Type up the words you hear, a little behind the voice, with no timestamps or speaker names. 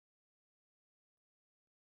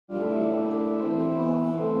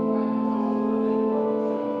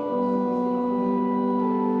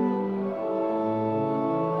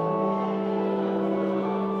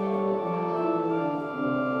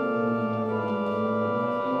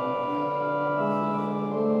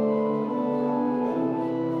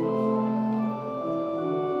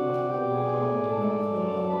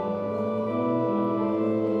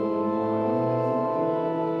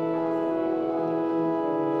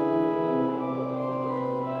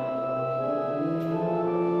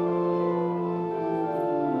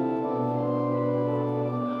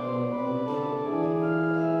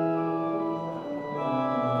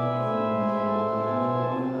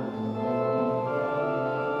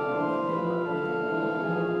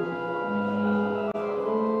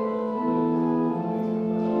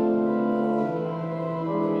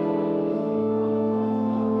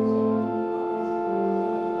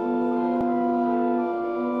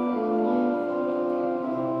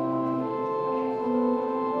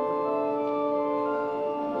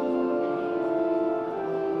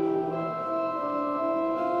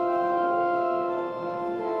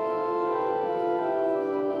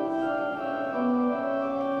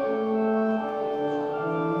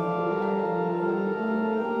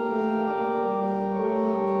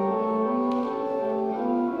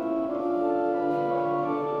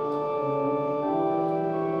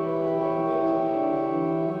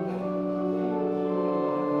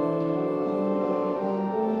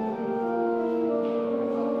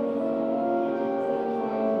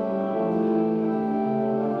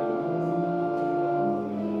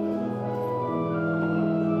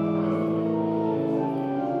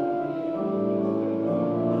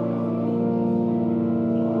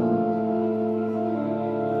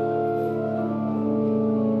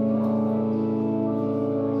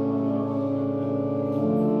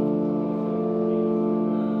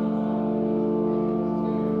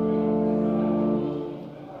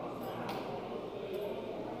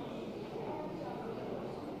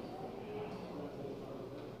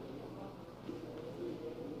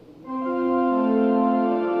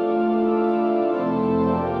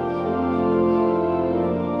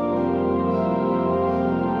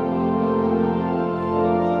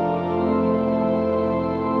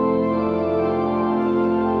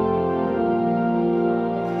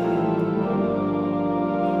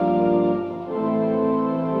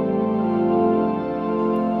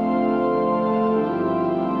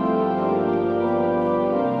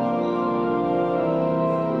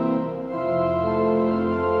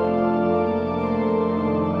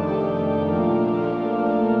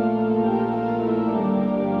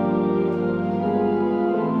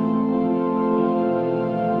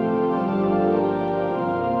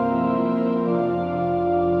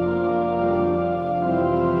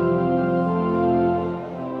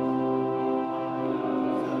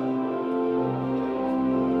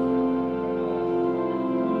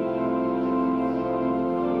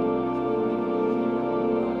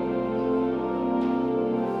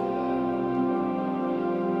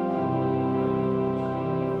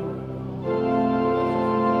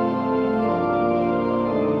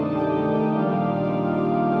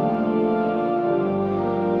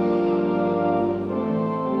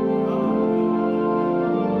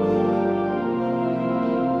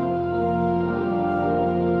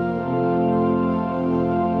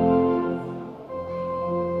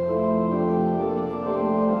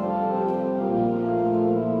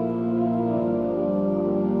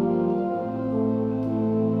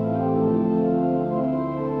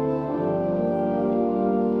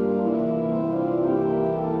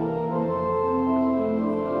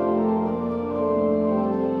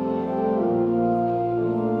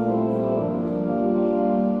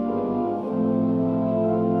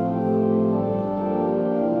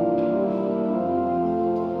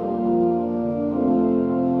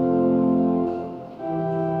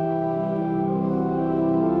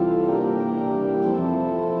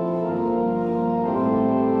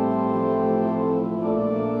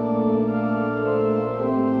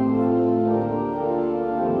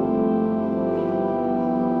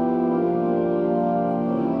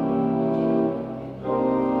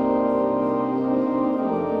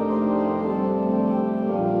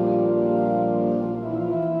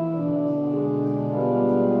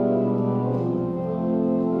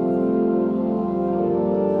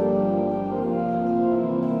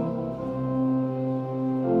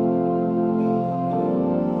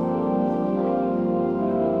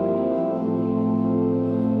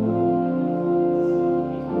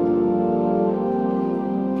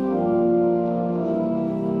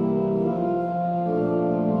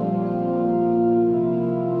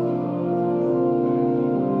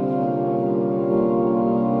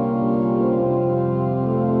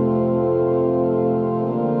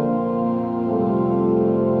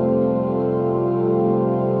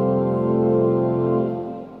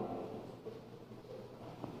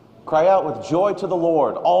Cry out with joy to the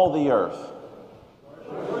Lord, all the earth.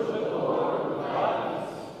 Worship the Lord with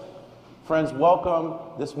gladness. Friends, welcome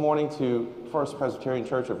this morning to First Presbyterian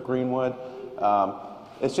Church of Greenwood.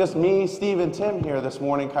 It's just me, Steve, and Tim here this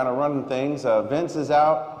morning kind of running things. Vince is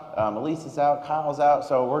out, Elise is out, Kyle's out,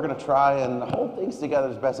 so we're going to try and hold things together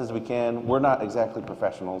as best as we can. We're not exactly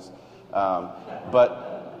professionals, but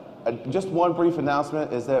just one brief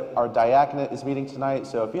announcement is that our diaconate is meeting tonight,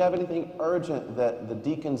 so if you have anything urgent that the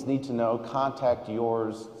deacons need to know, contact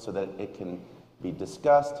yours so that it can be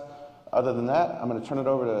discussed. Other than that, I'm going to turn it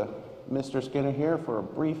over to Mr. Skinner here for a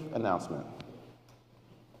brief announcement.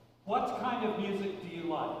 What kind of music do you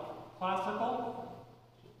like? Classical?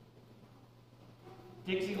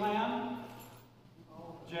 Dixieland?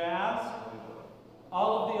 Jazz?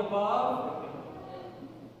 All of the above?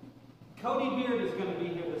 Cody Beard is going to be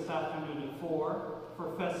here this afternoon at 4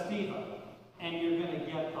 for Festiva, and you're going to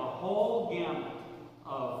get the whole gamut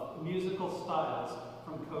of musical styles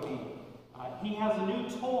from Cody. He has a new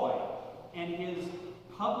toy, and his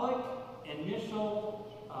public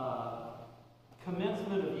initial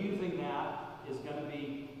commencement of using that is going to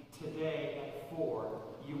be today at 4.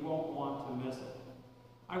 You won't want to miss it.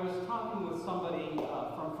 I was talking with somebody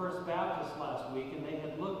from First Baptist last week, and they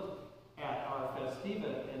had looked at our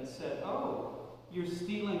Festiva and said, "Oh, you're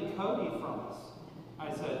stealing Cody from us."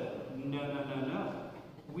 I said, No.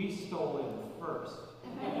 We stole him first.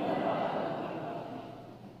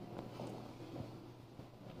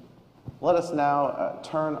 Let us now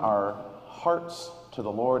turn our hearts to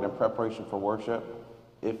the Lord in preparation for worship.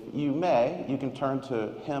 If you may, you can turn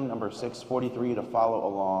to hymn number 643 to follow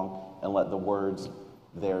along and let the words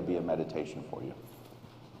there be a meditation for you.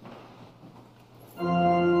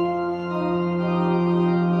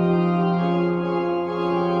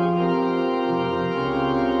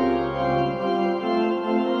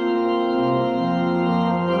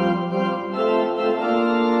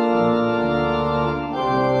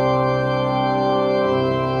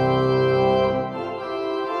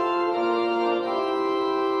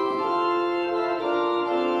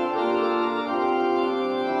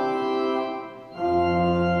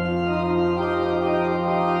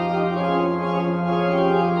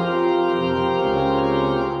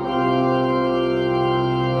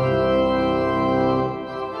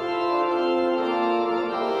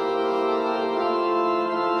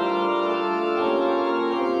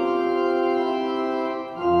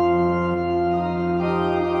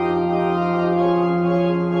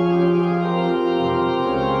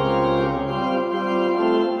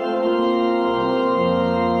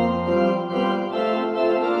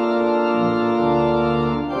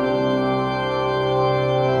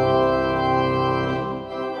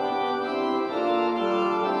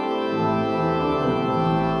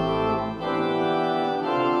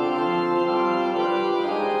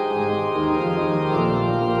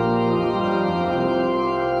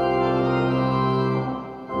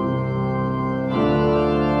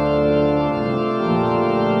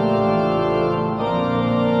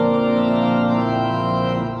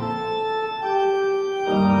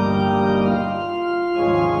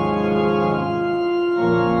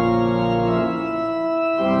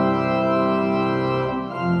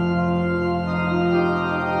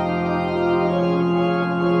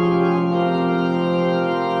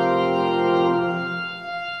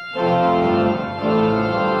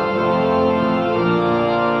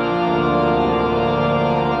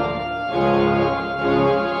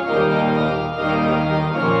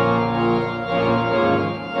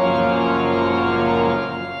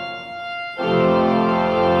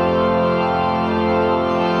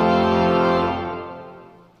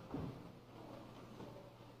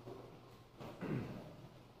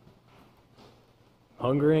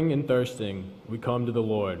 Hungering and thirsting, we come to the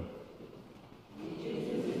Lord.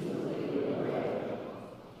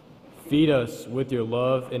 Feed us with your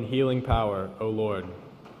love and healing power, O Lord.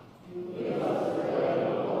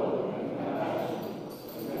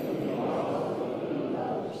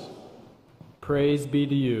 Praise be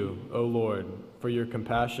to you, O Lord, for your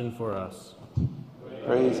compassion for us.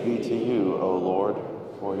 Praise be to you, O Lord,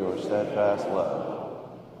 for your steadfast love.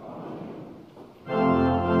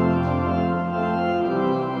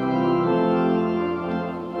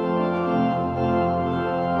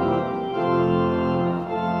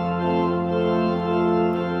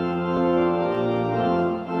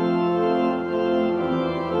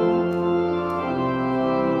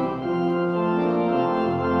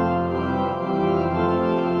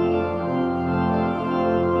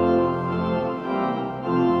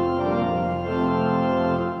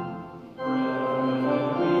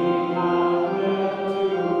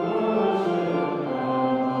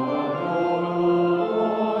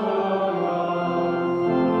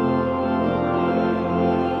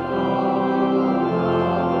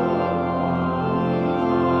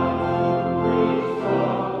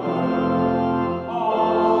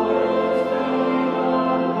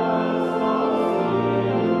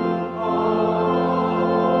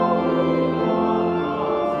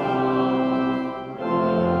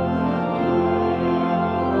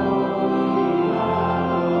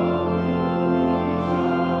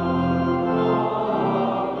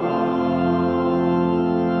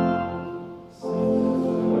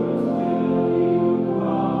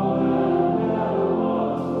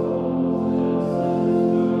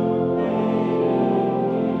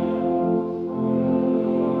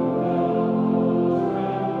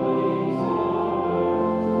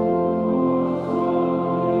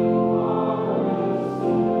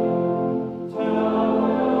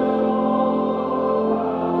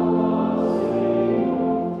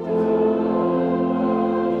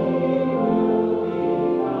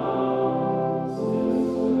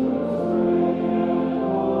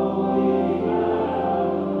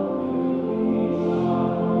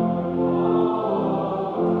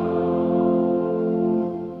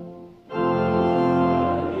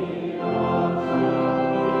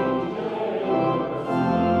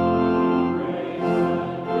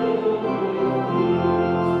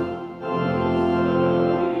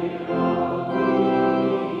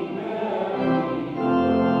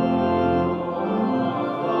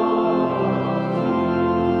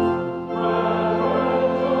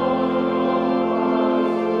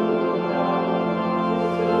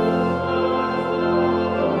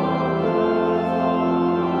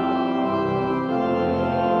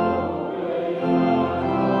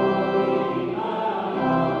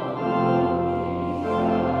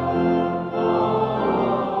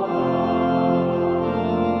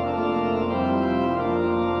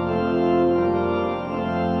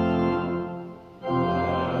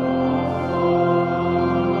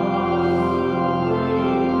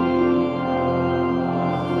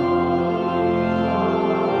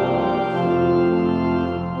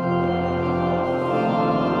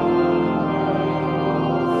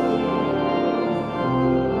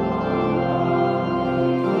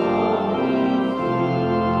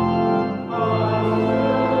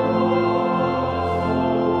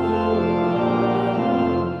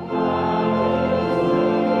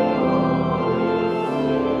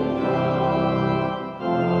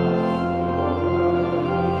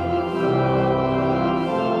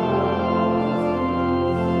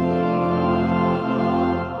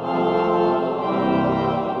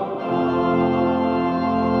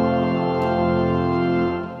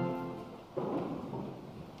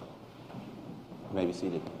 be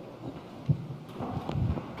seated.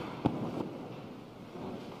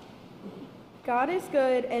 God is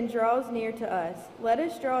good and draws near to us. Let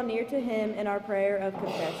us draw near to him in our prayer of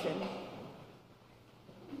confession.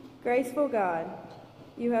 Graceful God,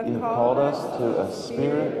 you have called us to a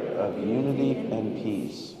spirit of unity and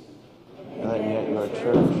peace, and yet your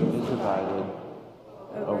church is divided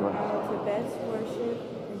over how to best worship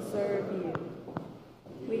and serve you.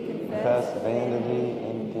 We confess vanity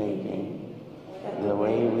in thinking that the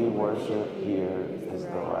way we worship here is the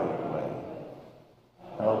right way.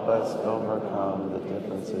 Help us overcome the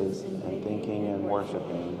differences in thinking and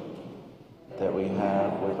worshiping that we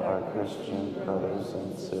have with our Christian brothers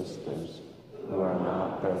and sisters who are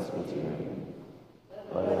not Presbyterian.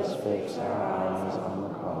 Let us fix our eyes on the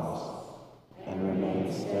cross and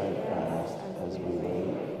remain steadfast as we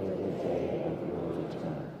wait for the day of your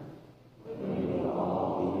return. We will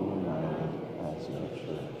all be united as your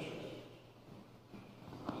church.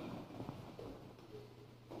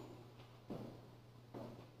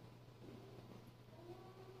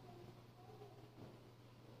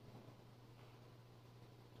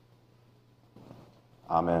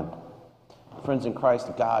 Amen. Friends in Christ,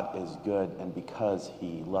 God is good, and because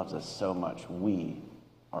he loves us so much, we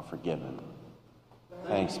are forgiven.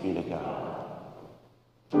 Thanks be to God.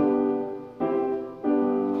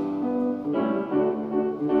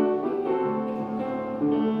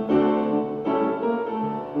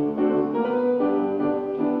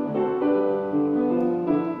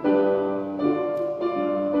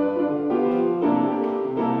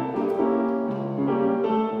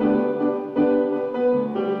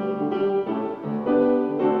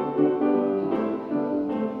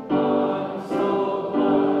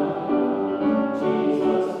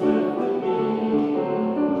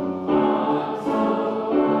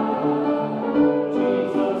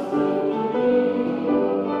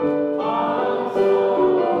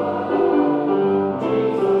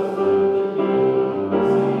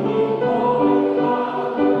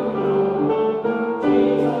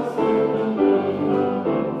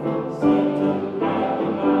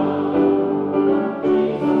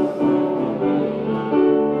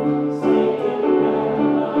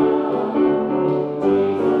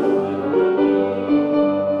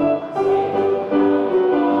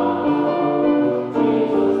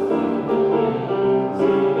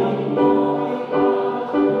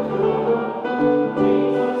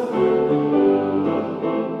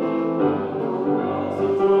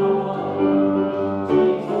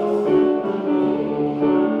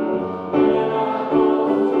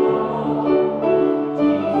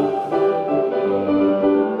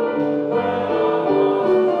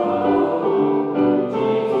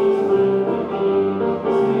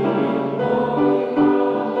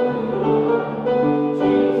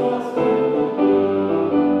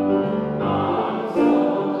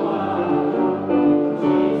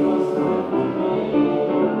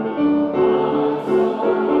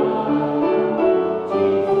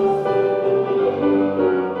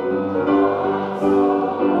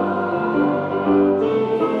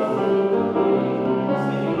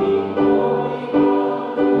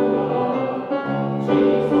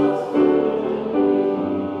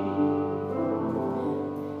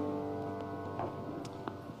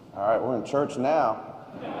 Church now.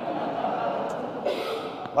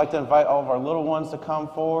 I'd like to invite all of our little ones to come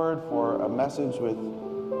forward for a message with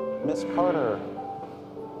Miss Carter.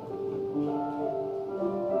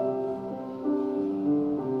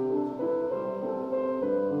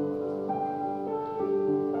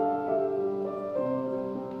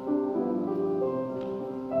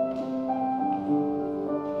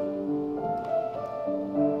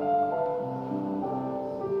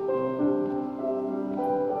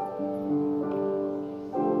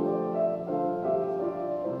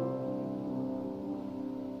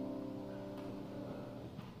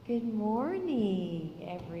 Good morning,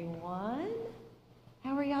 everyone.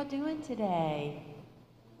 How are y'all doing today?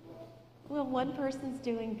 Well, one person's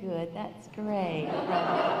doing good. That's great.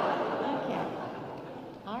 Okay.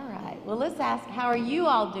 All right. Well, let's ask, how are you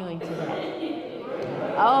all doing today?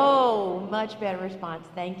 Oh, much better response.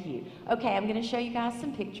 Thank you. Okay, I'm going to show you guys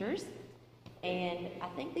some pictures, and I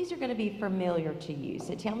think these are going to be familiar to you.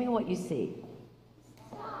 So tell me what you see.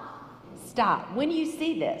 Stop. When you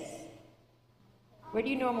see this, where do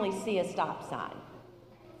you normally see a stop sign?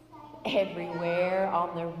 Everywhere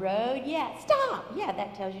on the road. Yeah, stop. Yeah,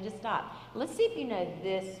 that tells you to stop. Let's see if you know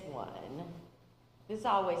this one. This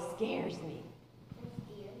always scares me.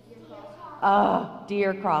 Oh,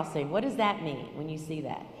 deer crossing. What does that mean when you see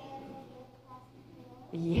that?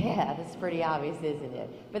 Yeah, that's pretty obvious, isn't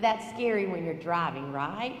it? But that's scary when you're driving,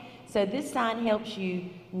 right? So this sign helps you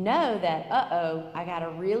know that, I got to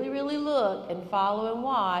really, really look and follow and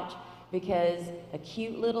watch, because a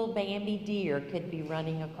cute little Bambi deer could be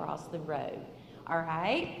running across the road. All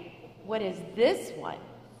right? What is this one?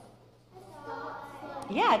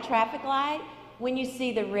 Yeah, a traffic light. When you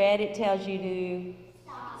see the red, it tells you to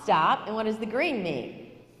stop. And what does the green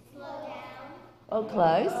mean? Slow down. Oh,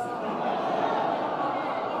 close.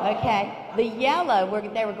 Okay. The yellow,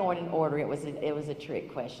 they were going in order. It was a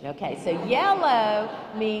trick question. Okay, so yellow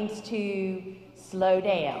means to slow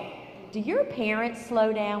down. Do your parents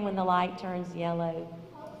slow down when the light turns yellow?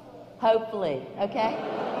 Hopefully. Okay?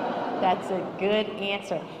 That's a good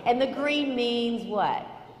answer. And the green means what?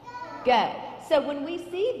 Go. So when we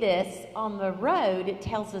see this on the road, it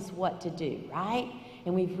tells us what to do, right?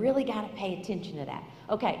 And we've really got to pay attention to that.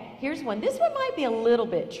 Okay, here's one. This one might be a little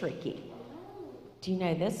bit tricky. Do you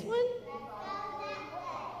know this one?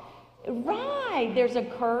 Right, there's a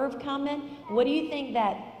curve coming. What do you think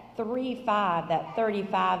that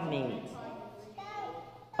 35 means?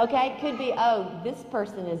 Okay, it could be, this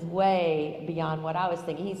person is way beyond what I was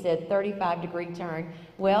thinking. He said 35-degree turn.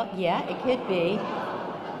 Well, yeah, it could be.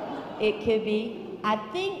 It could be. I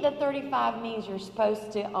think the 35 means you're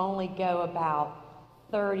supposed to only go about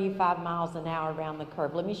 35 miles an hour around the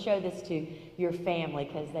curve. Let me show this to your family,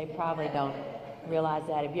 because they probably don't realize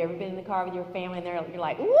that. Have you ever been in the car with your family and you're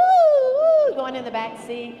like, woo, woo, going in the back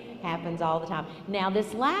seat? Happens all the time. Now,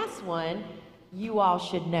 this last one, you all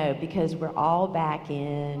should know, because we're all back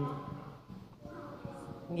in,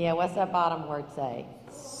 what's that bottom word say?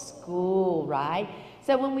 School, right?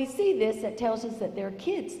 So when we see this, it tells us that there are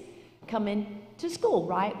kids coming to school,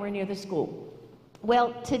 right? We're near the school.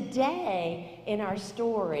 Well, today in our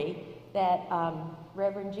story that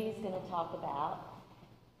Reverend G is going to talk about,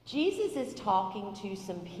 Jesus is talking to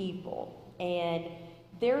some people, and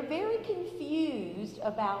they're very confused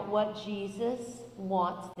about what Jesus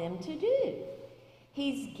wants them to do.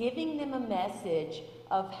 He's giving them a message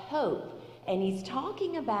of hope, and he's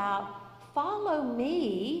talking about, follow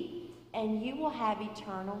me and you will have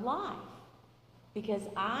eternal life, because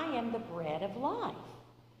I am the bread of life.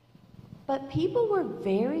 But people were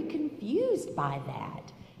very confused by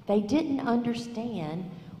that. They didn't understand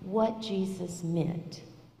what Jesus meant.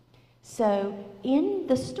 So in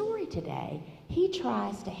the story today, he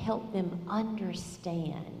tries to help them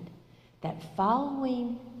understand that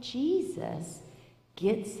following Jesus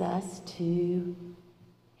gets us to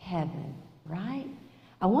heaven, right?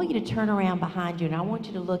 I want you to turn around behind you, and I want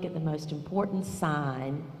you to look at the most important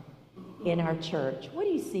sign in our church. What do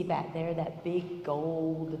you see back there? That big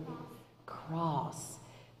gold cross.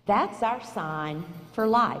 That's our sign for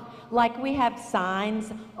life. Like we have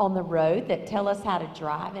signs on the road that tell us how to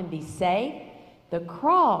drive and be safe, the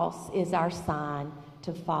cross is our sign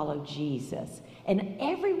to follow Jesus. And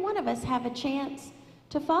every one of us have a chance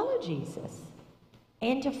to follow Jesus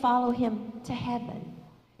and to follow him to heaven.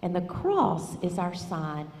 And the cross is our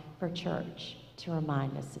sign for church to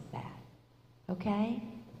remind us of that. Okay?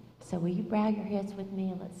 So will you bow your heads with me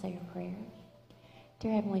and let's say a prayer?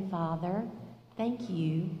 Dear Heavenly Father, thank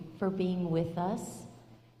you for being with us.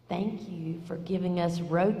 Thank you for giving us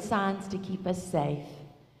road signs to keep us safe.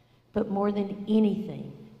 But more than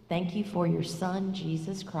anything, thank you for your Son,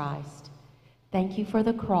 Jesus Christ. Thank you for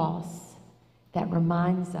the cross that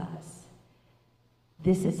reminds us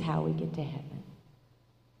this is how we get to heaven.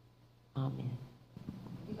 Amen.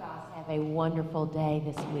 You guys have a wonderful day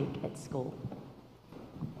this week at school.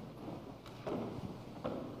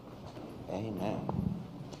 Amen.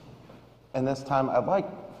 And this time, I'd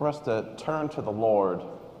like for us to turn to the Lord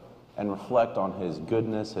and reflect on his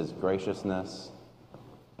goodness, his graciousness,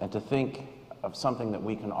 and to think of something that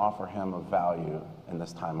we can offer him of value in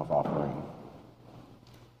this time of offering.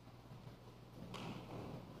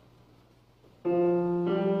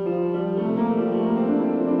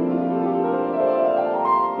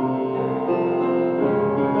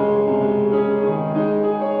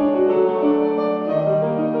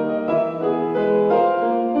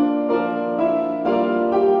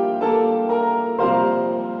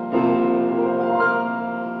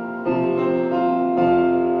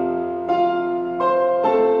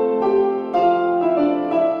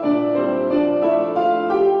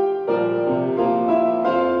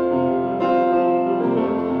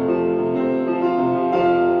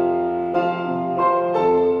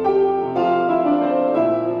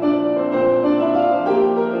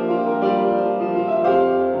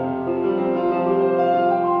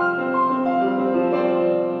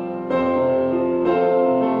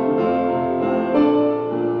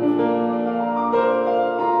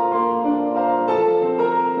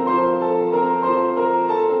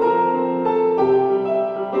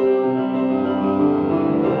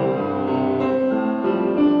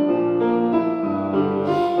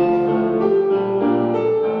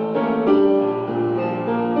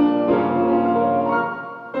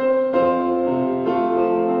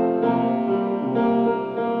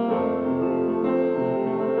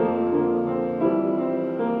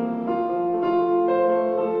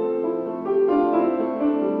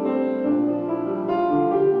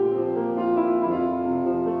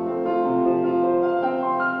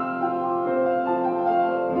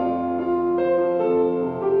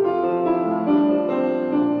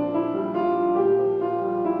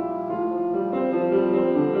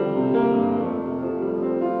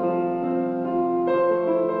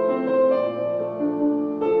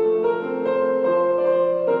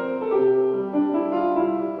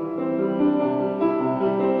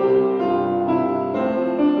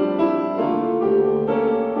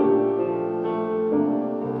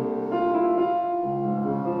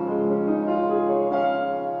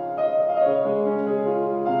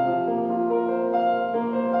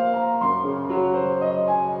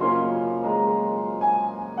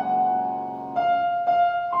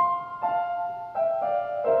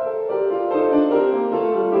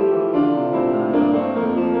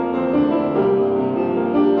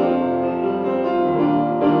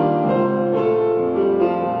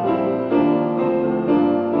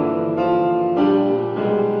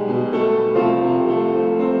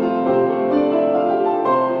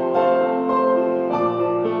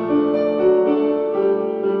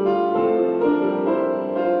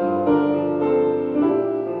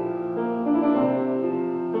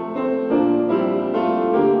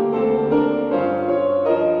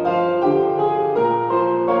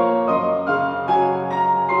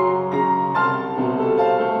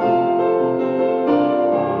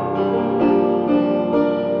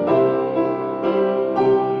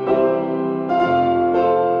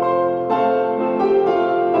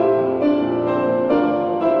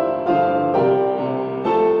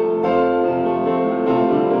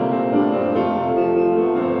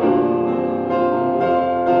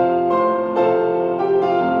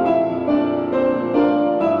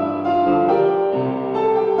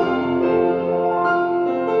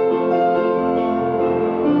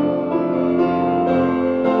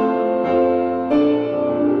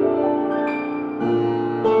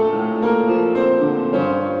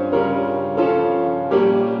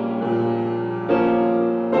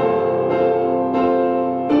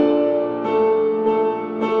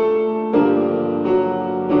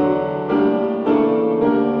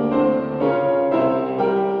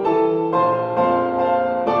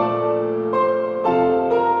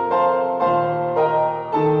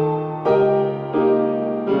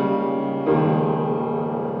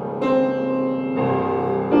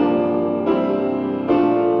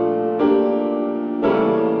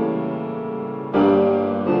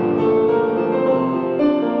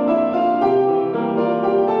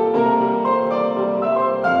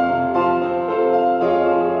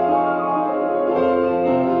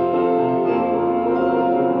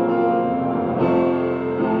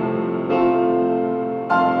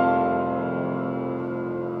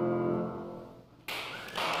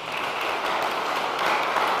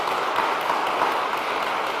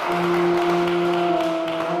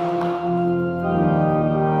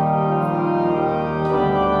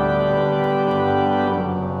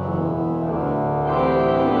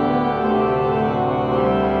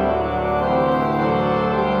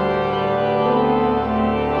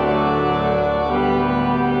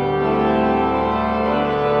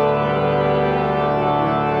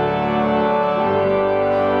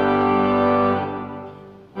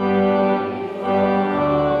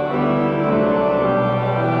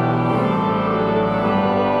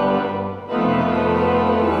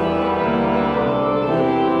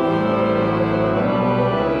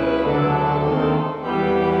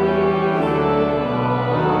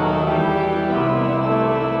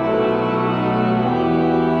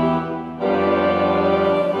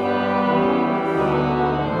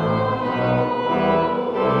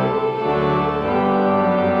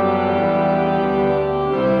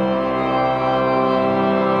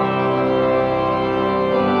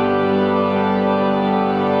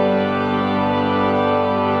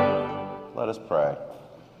 us pray.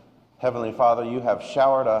 Heavenly Father, you have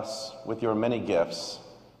showered us with your many gifts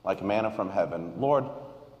like manna from heaven. Lord,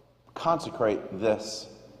 consecrate this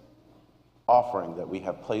offering that we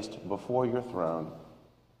have placed before your throne,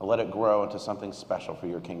 and let it grow into something special for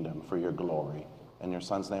your kingdom, for your glory. In your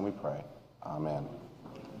Son's name we pray. Amen.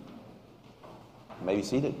 You may be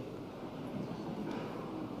seated.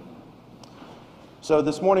 So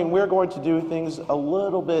this morning we're going to do things a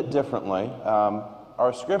little bit differently.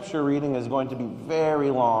 Our scripture reading is going to be very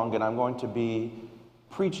long, and I'm going to be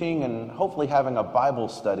preaching and hopefully having a Bible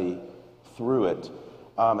study through it.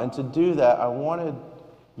 And to do that, I wanted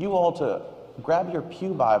you all to grab your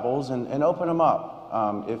pew Bibles and open them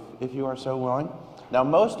up, if you are so willing. Now,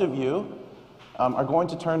 most of you are going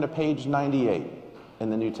to turn to page 98 in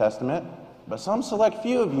the New Testament, but some select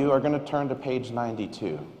few of you are going to turn to page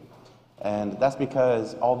 92. And that's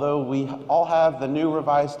because although we all have the New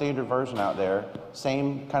Revised Standard Version out there,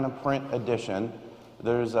 same kind of print edition,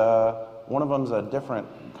 there's one of them's a different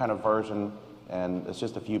kind of version, and it's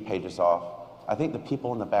just a few pages off. I think the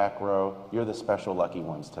people in the back row, you're the special lucky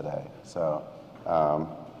ones today. So,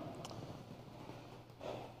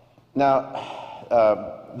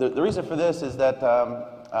 now, the reason for this is that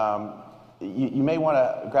you may want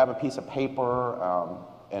to grab a piece of paper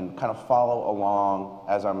and kind of follow along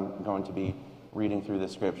as I'm going to be reading through the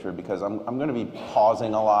scripture, because I'm going to be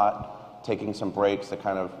pausing a lot, taking some breaks to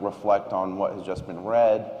kind of reflect on what has just been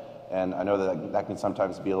read. And I know that can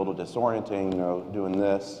sometimes be a little disorienting, doing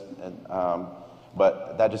this. And,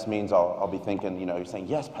 but that just means I'll be thinking, you're saying,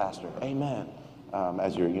 yes, Pastor, amen,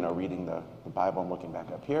 as you're, reading the Bible and looking back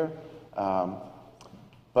up here.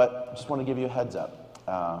 But just want to give you a heads up.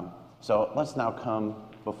 So let's now come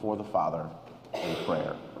before the Father in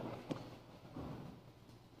prayer.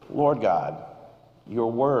 Lord God, your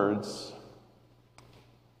words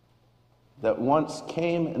that once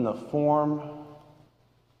came in the form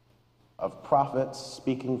of prophets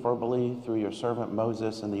speaking verbally through your servant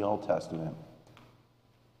Moses in the Old Testament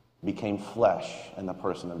became flesh in the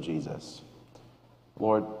person of Jesus.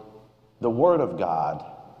 Lord, the Word of God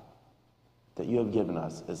that you have given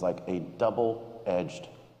us is like a double-edged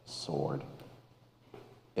sword.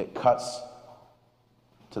 It cuts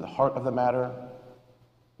to the heart of the matter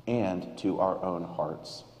and to our own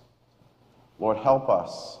hearts. Lord, help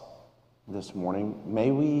us this morning.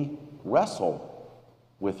 May we wrestle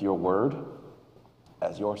with your word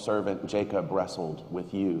as your servant Jacob wrestled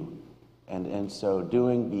with you, and in so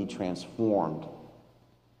doing be transformed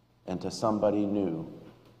into somebody new.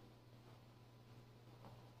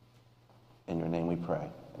 In your name we pray.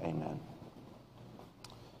 Amen.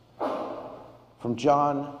 From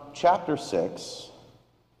John chapter 6,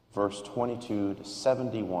 verse 22 to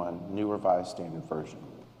 71, New Revised Standard Version.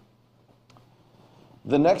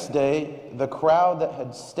 The next day, the crowd that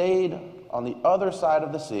had stayed on the other side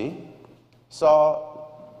of the sea saw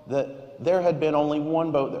that there had been only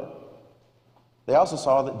one boat there. They also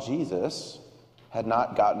saw that Jesus had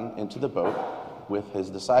not gotten into the boat with his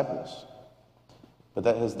disciples, but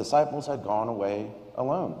that his disciples had gone away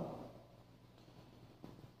alone.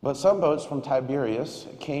 But some boats from Tiberias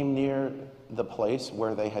came near the place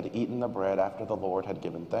where they had eaten the bread after the Lord had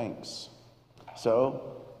given thanks.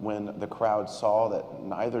 So when the crowd saw that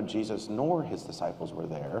neither Jesus nor his disciples were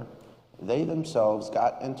there, they themselves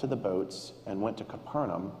got into the boats and went to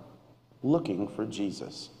Capernaum looking for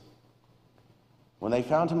Jesus. When they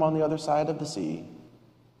found him on the other side of the sea,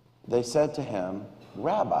 they said to him,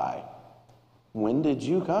 "Rabbi, when did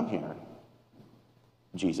you come here?"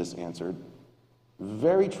 Jesus answered,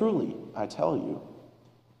 "Very truly, I tell you,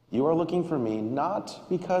 you are looking for me not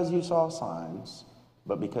because you saw signs,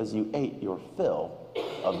 but because you ate your fill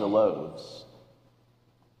of the loaves."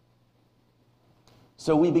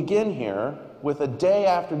 So we begin here with a day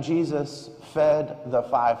after Jesus fed the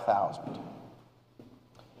 5,000.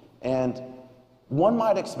 And one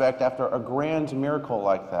might expect after a grand miracle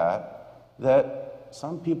like that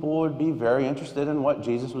some people would be very interested in what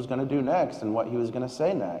Jesus was going to do next and what he was going to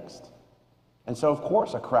say next. And so, of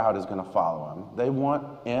course, a crowd is going to follow him. They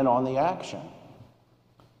want in on the action.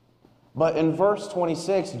 But in verse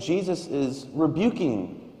 26, Jesus is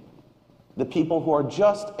rebuking the people who are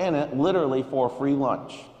just in it literally for a free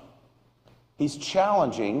lunch. He's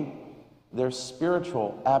challenging their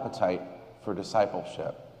spiritual appetite for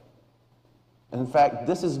discipleship. And in fact,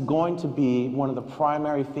 this is going to be one of the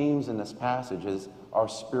primary themes in this passage, is our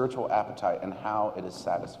spiritual appetite and how it is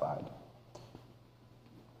satisfied.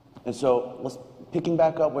 And so let's picking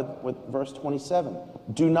back up with verse 27.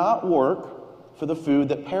 Do not work for the food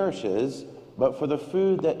that perishes, but for the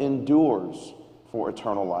food that endures for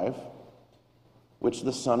eternal life, which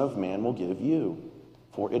the Son of Man will give you.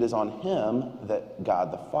 for it is on him that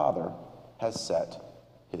God the Father has set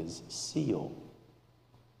his seal.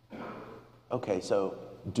 Okay, so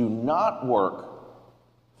do not work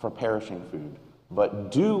for perishing food,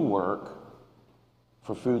 but do work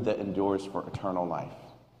for food that endures for eternal life.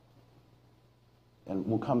 And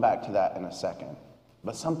we'll come back to that in a second.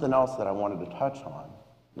 But something else that I wanted to touch on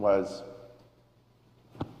was,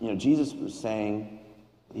 Jesus was saying,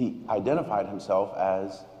 he identified himself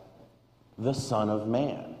as the Son of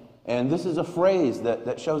Man. And this is a phrase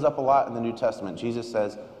that shows up a lot in the New Testament. Jesus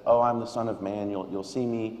says, "Oh, I'm the Son of Man. You'll see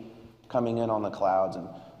me coming in on the clouds." And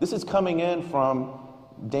this is coming in from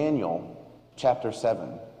Daniel chapter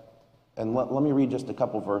 7. And let me read just a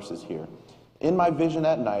couple verses here. "In my vision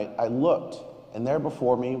at night, I looked, and there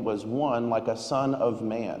before me was one like a son of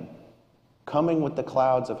man, coming with the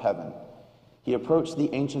clouds of heaven. He approached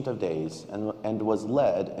the Ancient of Days and was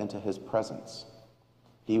led into his presence.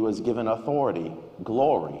 He was given authority,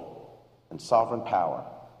 glory, and sovereign power.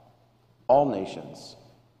 All nations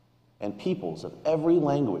and peoples of every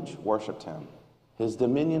language worshiped him. His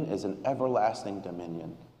dominion is an everlasting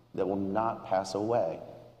dominion that will not pass away,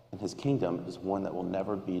 and his kingdom is one that will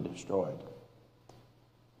never be destroyed."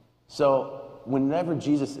 So whenever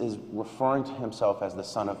Jesus is referring to himself as the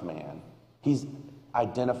Son of Man, he's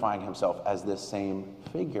identifying himself as this same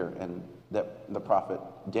figure and that the prophet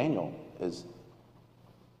Daniel is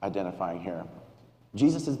identifying here.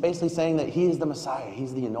 Jesus is basically saying that he is the Messiah.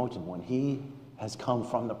 He's the anointed one. He has come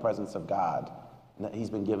from the presence of God, and that he's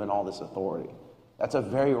been given all this authority. That's a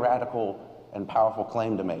very radical and powerful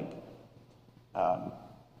claim to make.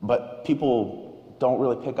 But people don't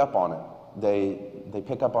really pick up on it. They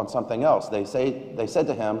pick up on something else. They said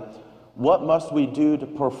to him, "What must we do to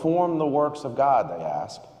perform the works of God?" they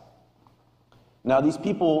ask. Now these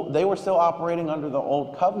people, they were still operating under the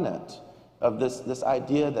old covenant of this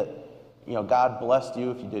idea that God blessed you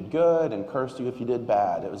if you did good and cursed you if you did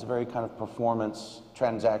bad. It was a very kind of performance,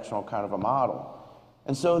 transactional kind of a model.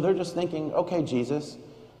 And so they're just thinking, "Okay, Jesus,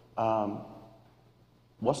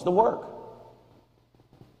 what's the work?"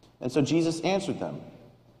 And so Jesus answered them,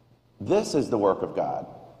 "This is the work of God,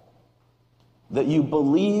 that you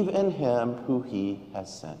believe in him who he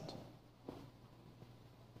has sent."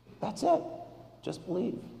 That's it. Just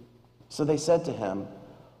believe. So they said to him,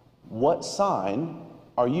 "What sign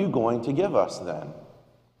are you going to give us then,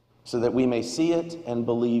 so that we may see it and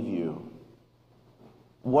believe you?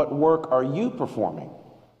 What work are you performing?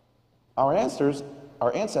 Our ancestors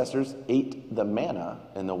ate the manna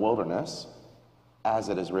in the wilderness. As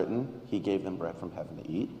it is written, he gave them bread from heaven to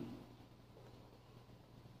eat."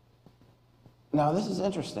 Now, this is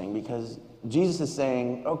interesting because Jesus is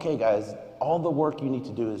saying, "Okay, guys, all the work you need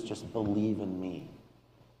to do is just believe in me.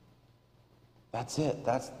 That's it.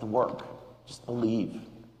 That's the work. Just believe."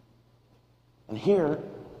 And here,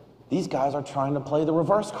 these guys are trying to play the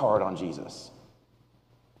reverse card on Jesus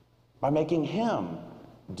by making him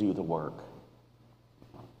do the work,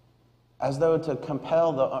 as though to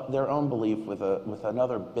compel their own belief with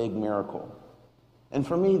another big miracle. And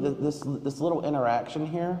for me, this little interaction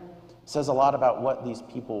here says a lot about what these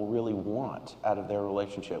people really want out of their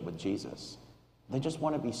relationship with Jesus. They just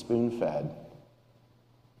want to be spoon-fed.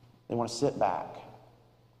 They want to sit back.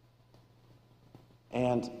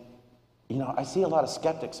 And, I see a lot of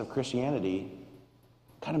skeptics of Christianity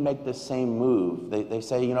kind of make this same move. They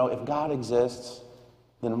say, if God exists,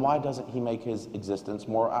 then why doesn't he make his existence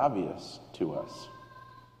more obvious to us?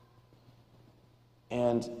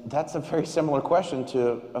 And that's a very similar question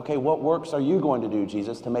to, okay, what works are you going to do,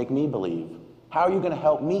 Jesus, to make me believe? How are you going to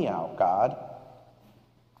help me out, God?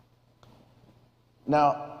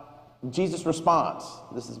 Now, Jesus responds.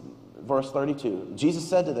 This is verse 32. Jesus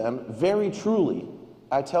said to them, "Very truly,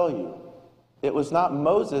 I tell you, it was not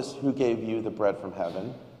Moses who gave you the bread from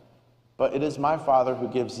heaven, but it is my Father who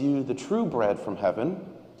gives you the true bread from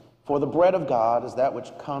heaven. For the bread of God is that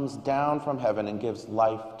which comes down from heaven and gives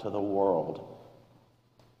life to the world."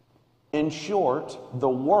 In short, the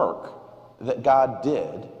work that God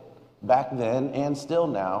did back then and still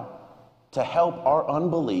now to help our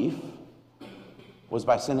unbelief was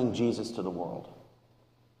by sending Jesus to the world.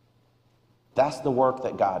 That's the work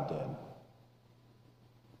that God did.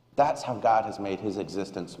 That's how God has made his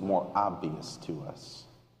existence more obvious to us.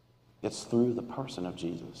 It's through the person of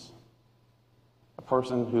Jesus, a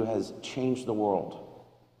person who has changed the world.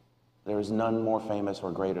 There is none more famous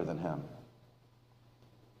or greater than him.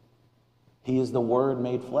 He is the Word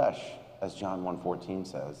made flesh, as John 1:14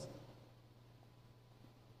 says.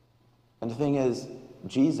 And the thing is,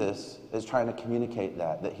 Jesus is trying to communicate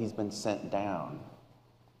that he's been sent down.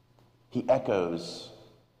 He echoes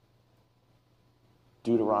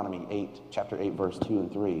Deuteronomy 8, chapter 8, verse 2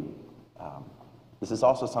 and 3. This is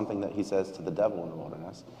also something that he says to the devil in the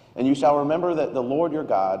wilderness. And you shall remember that the Lord your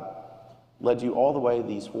God led you all the way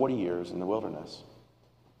these 40 years in the wilderness,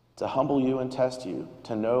 to humble you and test you,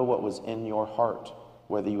 to know what was in your heart,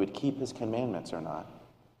 whether you would keep his commandments or not.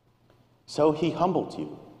 So he humbled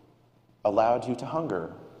you, allowed you to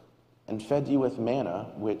hunger, and fed you with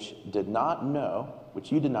manna, which you did not know,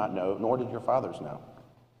 nor did your fathers know,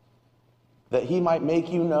 that he might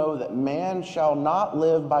make you know that man shall not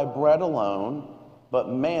live by bread alone, but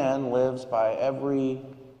man lives by every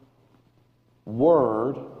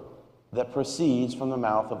word that proceeds from the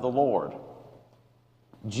mouth of the Lord.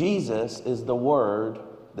 Jesus is the word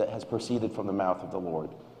that has proceeded from the mouth of the Lord,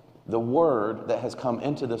 the word that has come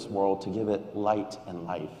into this world to give it light and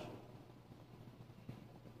life.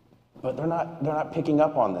 But they're not picking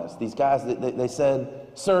up on this. These guys, they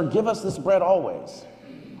said, "Sir, give us this bread always."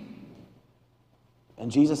 And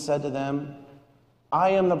Jesus said to them,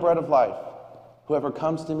 "I am the bread of life. Whoever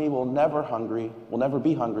comes to me will never be hungry,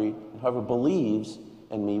 and whoever believes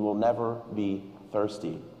in me will never be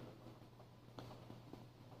thirsty."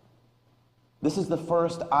 This is the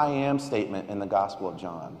first I am statement in the Gospel of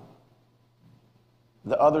John.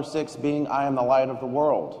 The other 6 being, "I am the light of the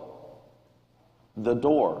world, the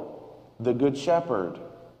door, the good shepherd,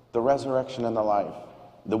 the resurrection and the life,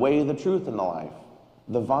 the way, the truth, and the life,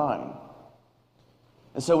 the vine."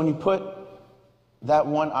 And so when you put that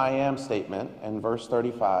one I am statement in verse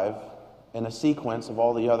 35 in a sequence of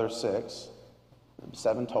all the other 6,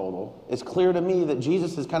 7 total, it's clear to me that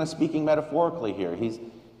Jesus is kind of speaking metaphorically here. He's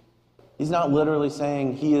not literally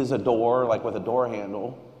saying he is a door, like with a door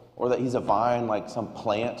handle, or that he's a vine, like some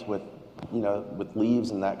plant with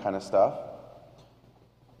leaves and that kind of stuff.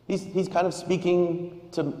 He's kind of speaking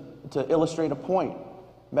to illustrate a point,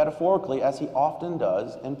 metaphorically, as he often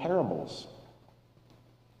does in parables.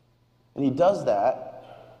 And he does that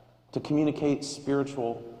to communicate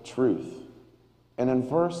spiritual truth. And in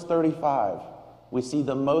verse 35, we see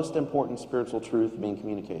the most important spiritual truth being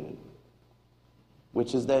communicated,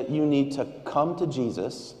 which is that you need to come to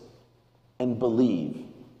Jesus and believe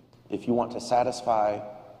if you want to satisfy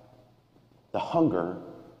the hunger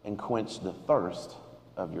and quench the thirst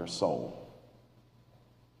of your soul.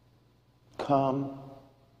 Come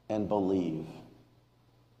and believe.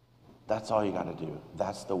 That's all you got to do.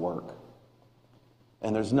 That's the work.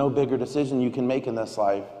 And there's no bigger decision you can make in this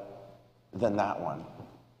life than that one.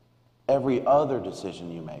 Every other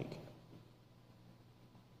decision you make,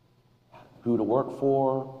 who to work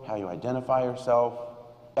for, how you identify yourself,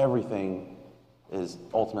 everything is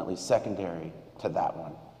ultimately secondary to that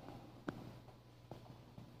one.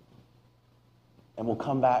 And we'll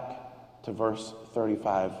come back to verse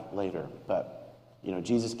 35 later, but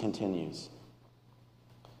Jesus continues.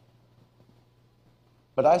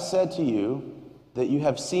 "But I said to you that you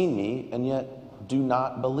have seen me and yet do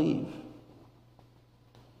not believe.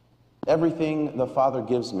 Everything the Father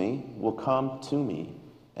gives me will come to me,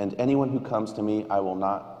 and anyone who comes to me I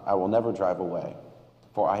will never drive away.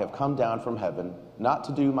 For I have come down from heaven not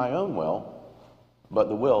to do my own will, but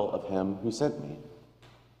the will of him who sent me."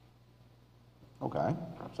 Okay,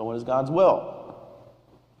 so what is God's will?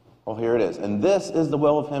 Well, here it is. "And this is the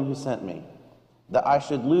will of him who sent me, that I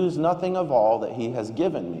should lose nothing of all that he has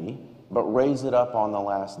given me, but raise it up on the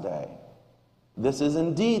last day. This is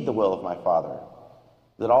indeed the will of my Father,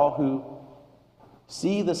 that all who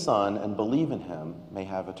see the Son and believe in him may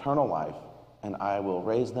have eternal life, and I will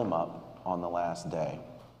raise them up on the last day."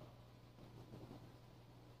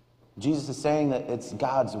 Jesus is saying that it's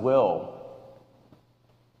God's will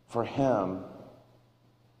for him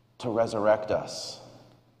to resurrect us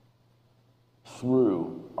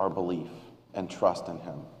through our belief and trust in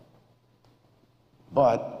him.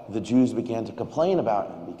 But the Jews began to complain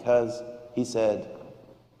about him because he said,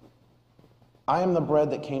 "I am the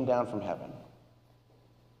bread that came down from heaven."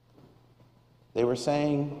 They were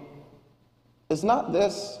saying, "Is not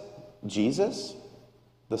this Jesus,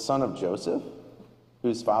 the son of Joseph,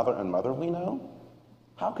 whose father and mother we know?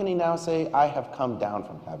 How can he now say, 'I have come down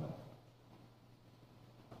from heaven'?"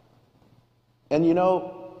 And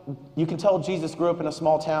you can tell Jesus grew up in a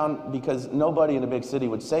small town because nobody in a big city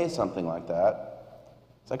would say something like that.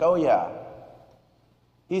 It's like, "Oh yeah,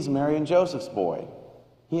 he's Mary and Joseph's boy.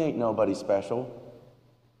 He ain't nobody special.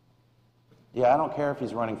 Yeah, I don't care if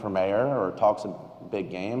he's running for mayor or talks a big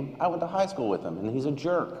game. I went to high school with him, and he's a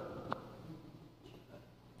jerk."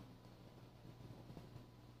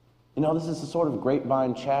 This is the sort of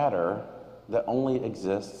grapevine chatter that only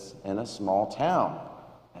exists in a small town,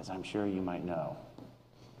 as I'm sure you might know.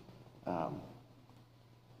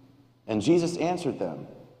 And Jesus answered them,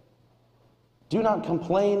 Do not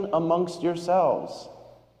complain amongst yourselves.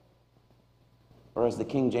 Or as the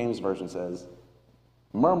King James Version says,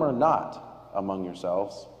 murmur not among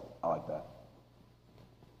yourselves. I like that.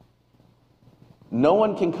 No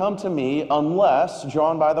one can come to me unless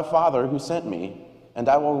drawn by the Father who sent me, and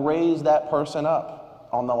I will raise that person up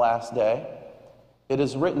on the last day. It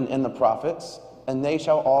is written in the prophets, and they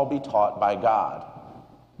shall all be taught by God.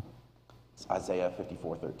 It's Isaiah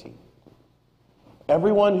 54:13.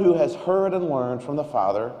 Everyone who has heard and learned from the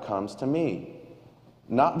Father comes to me.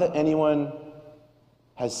 Not that anyone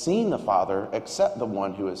has seen the Father except the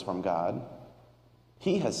one who is from God.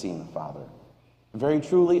 He has seen the Father. Very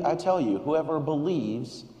truly, I tell you, whoever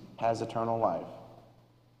believes has eternal life.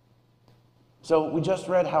 So we just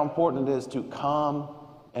read how important it is to come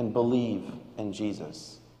and believe in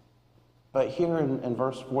Jesus. But here in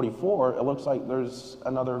verse 44, it looks like there's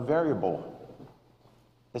another variable.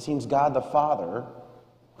 It seems God the Father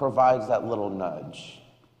provides that little nudge.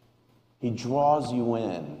 He draws you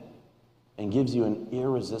in and gives you an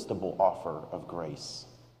irresistible offer of grace.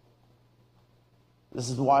 This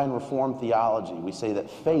is why in Reformed theology we say that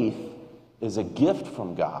faith is a gift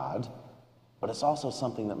from God, but it's also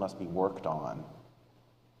something that must be worked on.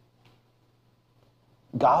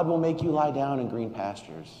 God will make you lie down in green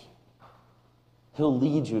pastures. He'll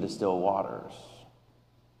lead you to still waters.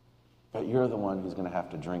 But you're the one who's going to have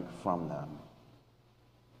to drink from them.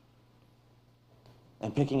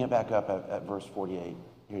 And picking it back up at verse 48,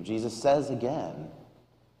 here Jesus says again,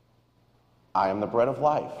 I am the bread of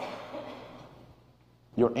life.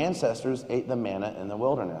 Your ancestors ate the manna in the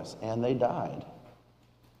wilderness, and they died.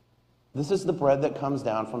 This is the bread that comes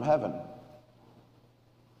down from heaven,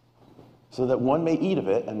 so that one may eat of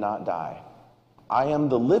it and not die. I am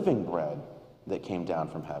the living bread that came down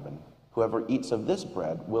from heaven. Whoever eats of this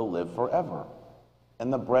bread will live forever.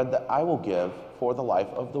 And the bread that I will give for the life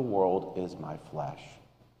of the world is my flesh.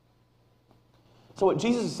 So what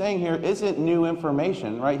Jesus is saying here isn't new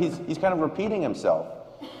information, right? He's kind of repeating himself.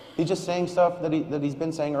 He's just saying stuff that he's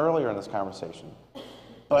been saying earlier in this conversation.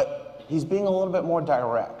 But he's being a little bit more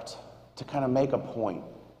direct to kind of make a point.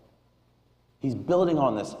 He's building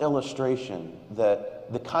on this illustration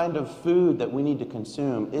that the kind of food that we need to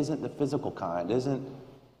consume isn't the physical kind, isn't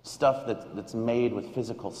stuff that's made with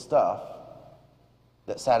physical stuff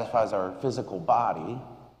that satisfies our physical body.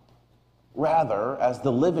 Rather, as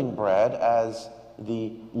the living bread, as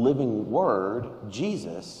the living word,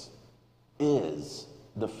 Jesus is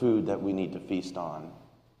the food that we need to feast on.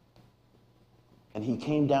 And he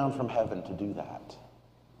came down from heaven to do that.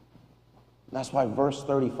 And that's why verse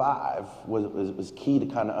 35 was key to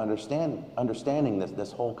kind of understanding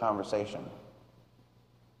this whole conversation.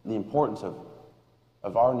 The importance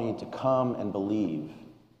of our need to come and believe.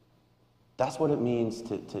 That's what it means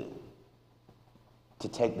to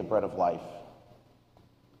take the bread of life.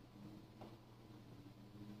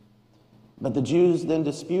 But the Jews then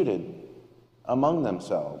disputed among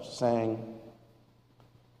themselves, saying,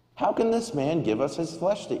 how can this man give us his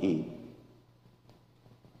flesh to eat?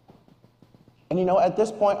 And at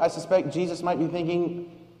this point, I suspect Jesus might be thinking,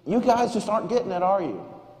 you guys just aren't getting it, are you?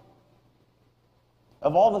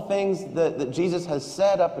 Of all the things that Jesus has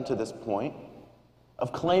said up until this point,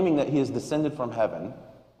 of claiming that he has descended from heaven,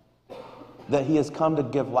 that he has come to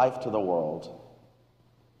give life to the world,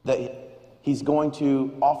 that he's going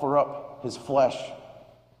to offer up his flesh,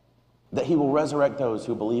 that he will resurrect those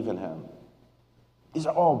who believe in him. These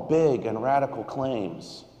are all big and radical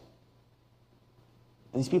claims.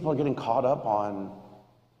 And these people are getting caught up on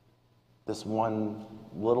this one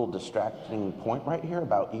little distracting point right here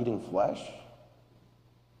about eating flesh,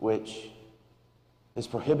 which is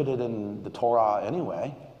prohibited in the Torah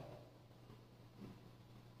anyway.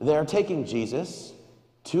 They're taking Jesus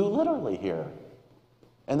too literally here.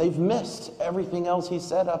 And they've missed everything else he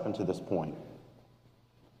said up until this point.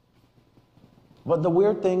 But the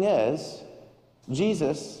weird thing is,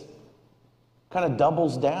 Jesus kind of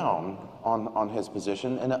doubles down on his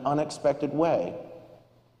position in an unexpected way.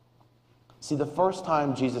 See, the first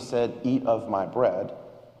time Jesus said, eat of my bread,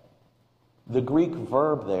 the Greek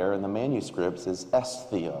verb there in the manuscripts is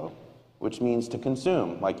estheo, which means to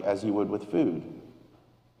consume, like as you would with food.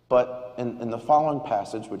 But in the following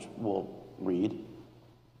passage, which we'll read,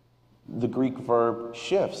 the Greek verb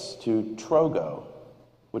shifts to trogo,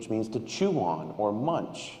 which means to chew on or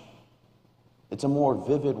munch. It's a more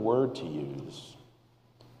vivid word to use.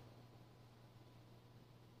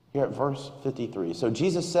 Here at verse 53, so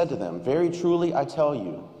Jesus said to them, very truly I tell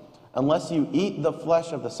you, unless you eat the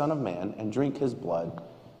flesh of the Son of Man and drink his blood,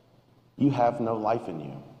 you have no life in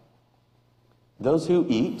you. Those who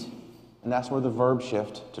eat, and that's where the verb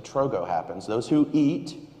shift to trogo happens, those who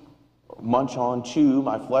eat munch on, chew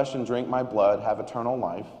my flesh and drink my blood have eternal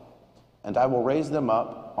life, and I will raise them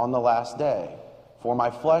up on the last day. For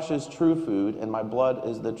my flesh is true food, and my blood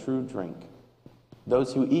is the true drink.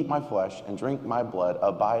 Those who eat my flesh and drink my blood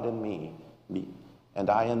abide in me, and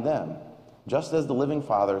I in them, just as the living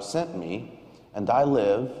Father sent me, and I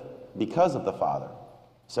live because of the Father.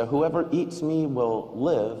 So whoever eats me will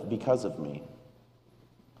live because of me.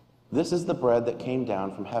 This is the bread that came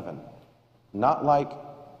down from heaven, not like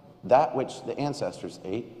that which the ancestors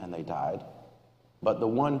ate and they died, but the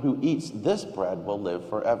one who eats this bread will live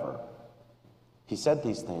forever. He said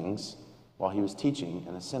these things while he was teaching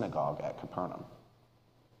in the synagogue at Capernaum.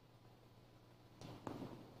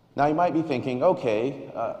 Now you might be thinking,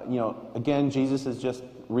 okay, again, Jesus is just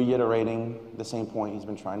reiterating the same point he's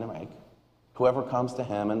been trying to make. Whoever comes to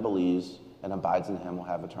him and believes and abides in him will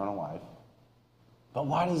have eternal life. But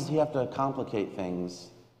why does he have to complicate things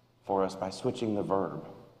for us by switching the verb?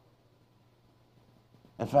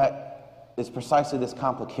 In fact, it's precisely this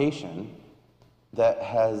complication that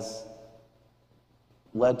has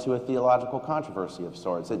led to a theological controversy of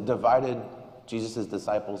sorts. It divided Jesus'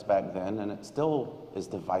 disciples back then, and it still is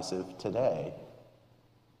divisive today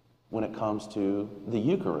when it comes to the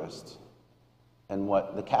Eucharist and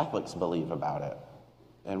what the Catholics believe about it.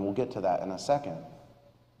 And we'll get to that in a second.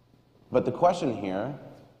 But the question here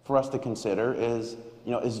for us to consider is,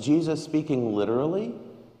 is Jesus speaking literally,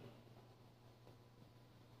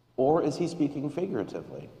 or is he speaking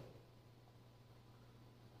figuratively?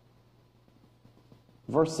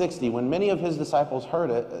 Verse 60, when many of his disciples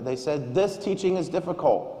heard it, they said, "This teaching is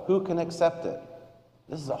difficult. Who can accept it?"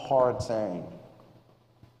 This is a hard saying.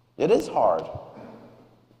 It is hard.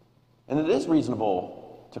 And it is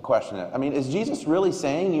reasonable to question it. I mean, is Jesus really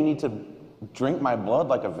saying you need to drink my blood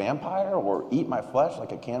like a vampire or eat my flesh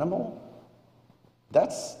like a cannibal?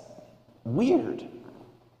 That's weird.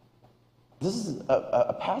 This is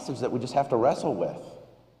a passage that we just have to wrestle with.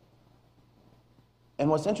 And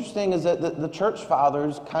what's interesting is that the church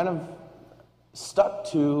fathers kind of stuck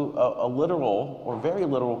to a literal or very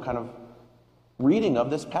literal kind of reading of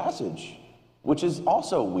this passage, which is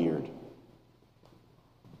also weird.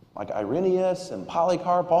 Like Irenaeus and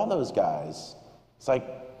Polycarp, all those guys. It's like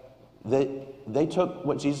they took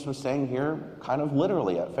what Jesus was saying here kind of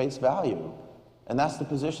literally at face value. And that's the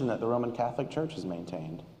position that the Roman Catholic Church has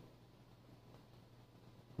maintained.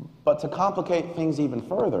 But to complicate things even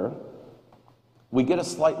further, we get a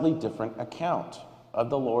slightly different account of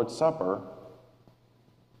the Lord's Supper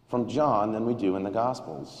from John than we do in the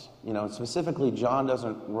Gospels. Specifically, John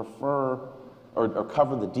doesn't refer or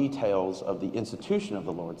cover the details of the institution of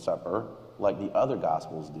the Lord's Supper like the other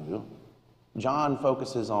Gospels do. John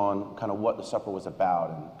focuses on kind of what the supper was about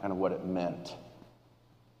and kind of what it meant.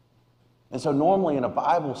 And so normally in a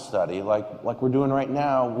Bible study, like we're doing right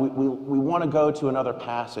now, we want to go to another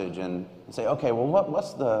passage and say, okay, well,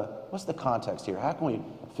 what's the context here? How can we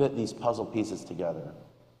fit these puzzle pieces together?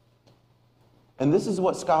 And this is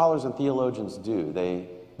what scholars and theologians do.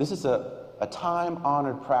 This is a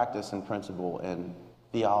time-honored practice and principle in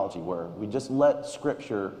theology where we just let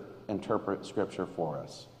Scripture interpret Scripture for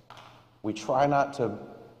us. We try not to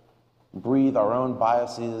breathe our own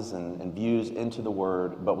biases and views into the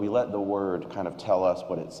Word, but we let the Word kind of tell us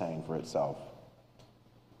what it's saying for itself.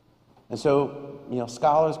 And so,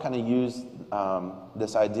 scholars kind of use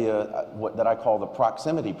this idea, that I call the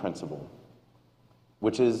proximity principle,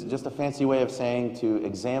 which is just a fancy way of saying to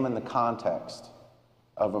examine the context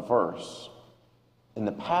of a verse in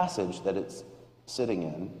the passage that it's sitting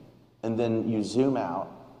in, and then you zoom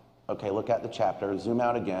out. Okay, look at the chapter, zoom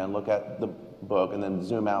out again, look at the book, and then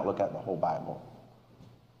zoom out, look at the whole Bible.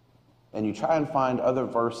 And you try and find other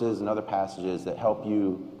verses and other passages that help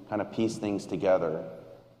you kind of piece things together.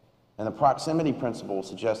 And the proximity principle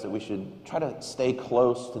suggests that we should try to stay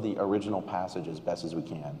close to the original passage as best as we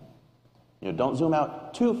can. Don't zoom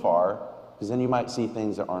out too far, because then you might see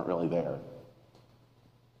things that aren't really there.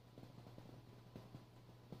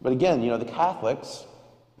 But again, the Catholics,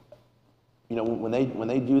 when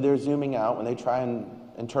they do their zooming out, when they try and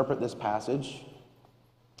interpret this passage,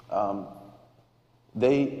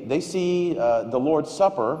 they see the Lord's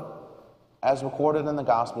Supper as recorded in the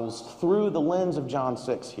Gospels through the lens of John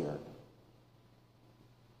 6 here,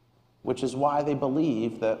 which is why they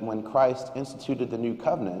believe that when Christ instituted the new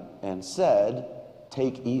covenant and said,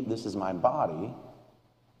 "Take, eat, this is my body,"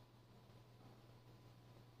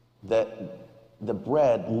 that the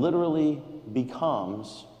bread literally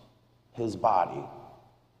becomes his body,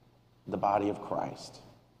 the body of Christ.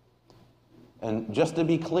 And just to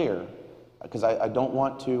be clear, because I don't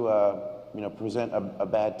want to present a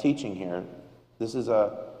bad teaching here,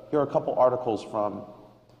 here are a couple articles from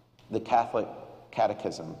the Catholic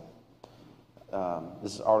Catechism.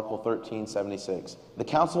 This is Article 1376. The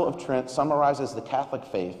Council of Trent summarizes the Catholic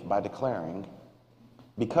faith by declaring,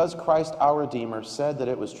 because Christ our Redeemer said that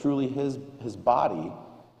it was truly his body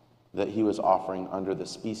that he was offering under the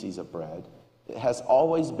species of bread, it has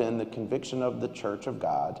always been the conviction of the Church of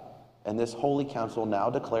God, and this Holy Council now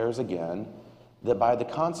declares again that by the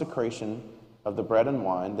consecration of the bread and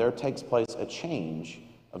wine, there takes place a change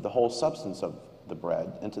of the whole substance of the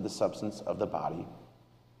bread into the substance of the body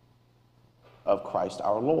of Christ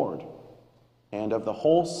our Lord, and of the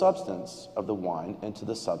whole substance of the wine into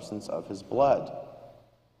the substance of his blood.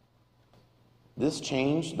 This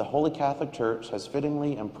change the Holy Catholic Church has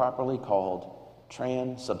fittingly and properly called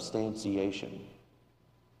transubstantiation.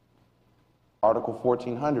 Article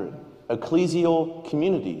 1400. Ecclesial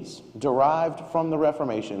communities derived from the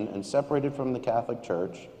Reformation and separated from the Catholic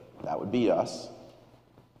Church, that would be us,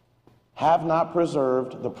 have not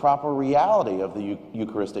preserved the proper reality of the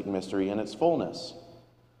Eucharistic mystery in its fullness,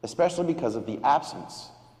 especially because of the absence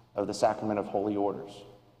of the sacrament of holy orders.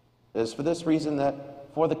 It is for this reason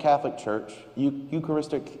that for the Catholic Church,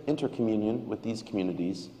 Eucharistic intercommunion with these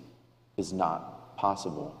communities is not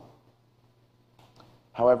possible.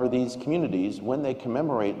 However, these communities, when they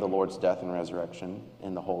commemorate the Lord's death and resurrection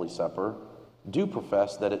in the Holy Supper, do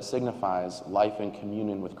profess that it signifies life in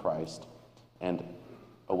communion with Christ and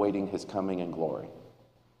awaiting his coming in glory.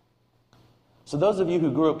 So those of you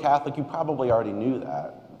who grew up Catholic, you probably already knew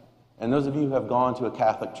that. And those of you who have gone to a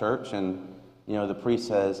Catholic church and, the priest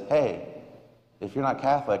says, hey, if you're not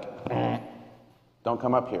Catholic, don't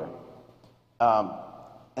come up here.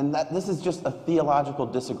 And this is just a theological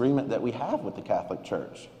disagreement that we have with the Catholic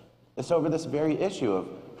Church. It's over this very issue of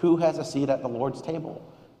who has a seat at the Lord's table,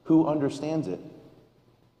 who understands it.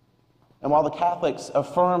 And while the Catholics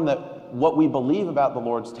affirm that what we believe about the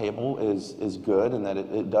Lord's table is good and that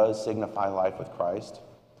it does signify life with Christ,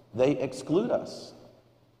 they exclude us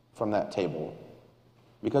from that table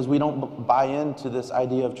because we don't buy into this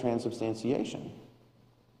idea of transubstantiation.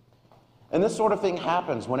 And this sort of thing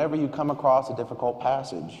happens whenever you come across a difficult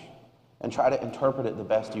passage and try to interpret it the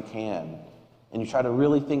best you can, and you try to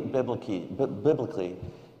really think biblically,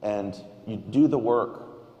 and you do the work.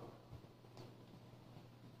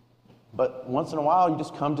 But once in a while, you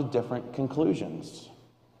just come to different conclusions.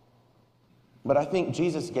 But I think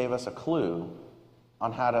Jesus gave us a clue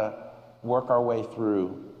on how to work our way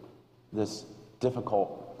through this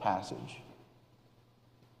difficult passage.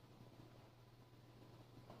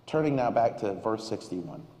 Turning now back to verse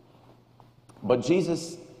 61. But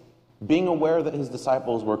Jesus, being aware that his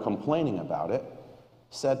disciples were complaining about it,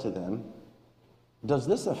 said to them, "Does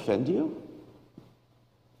this offend you?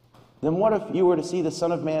 Then what if you were to see the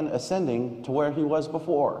Son of Man ascending to where he was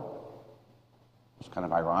before?" It's kind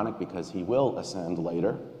of ironic because he will ascend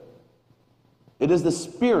later. "It is the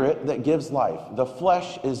Spirit that gives life. The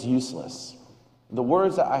flesh is useless. The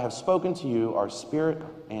words that I have spoken to you are spirit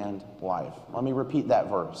and life." Let me repeat that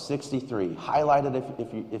verse, 63. Highlight it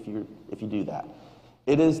if you do that.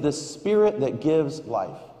 It is the Spirit that gives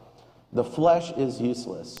life. The flesh is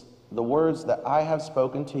useless. The words that I have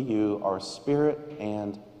spoken to you are spirit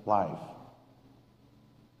and life.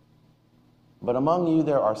 But among you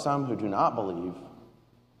there are some who do not believe,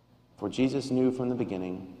 for Jesus knew from the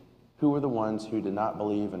beginning who were the ones who did not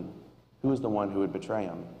believe and who was the one who would betray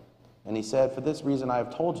him. And he said, "For this reason I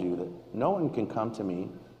have told you that no one can come to me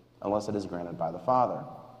unless it is granted by the Father."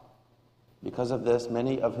 Because of this,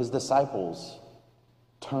 many of his disciples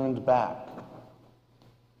turned back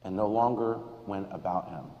and no longer went about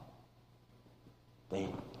him. They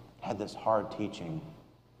had this hard teaching.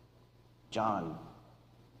 John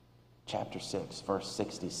chapter 6, verse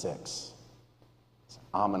 66. It's an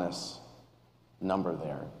ominous number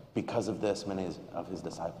there. Because of this, many of his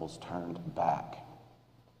disciples turned back,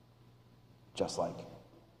 just like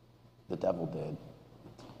the devil did.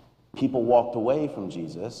 People walked away from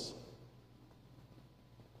Jesus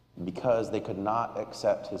because they could not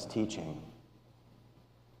accept his teaching.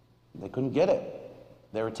 They couldn't get it.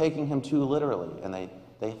 They were taking him too literally, and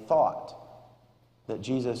they thought that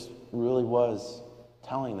Jesus really was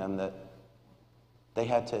telling them that they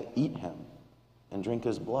had to eat him and drink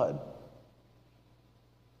his blood.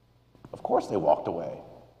 Of course they walked away.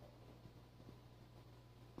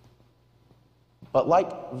 But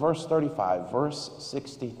like verse 35, verse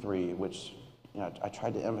 63, which I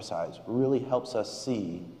tried to emphasize, really helps us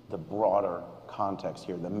see the broader context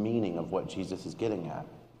here, the meaning of what Jesus is getting at.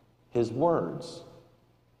 His words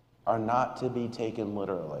are not to be taken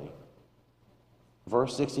literally.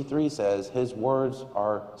 Verse 63 says, his words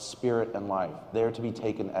are spirit and life. They are to be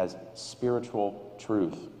taken as spiritual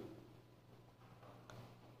truth.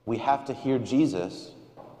 we have to hear Jesus,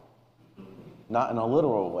 not in a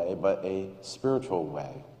literal way, but a spiritual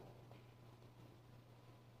way.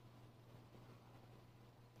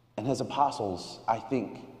 And his apostles, I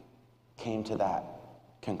think, came to that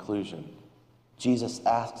conclusion. Jesus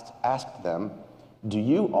asked them, "Do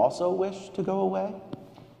you also wish to go away?"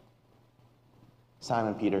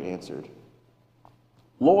 Simon Peter answered,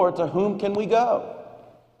 "Lord, to whom can we go?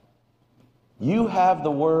 You have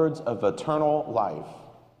the words of eternal life.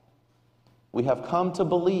 We have come to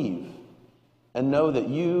believe and know that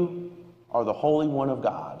you are the Holy One of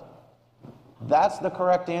God." That's the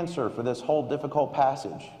correct answer for this whole difficult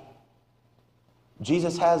passage.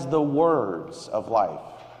 Jesus has the words of life.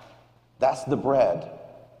 That's the bread.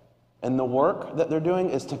 And the work that they're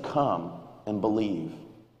doing is to come and believe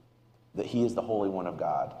that he is the Holy One of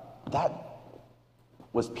God. That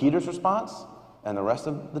was Peter's response and the rest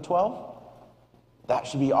of the 12. That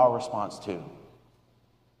should be our response too.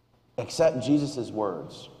 Accept Jesus'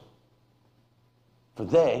 words. For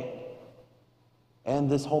they,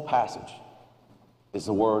 and this whole passage, is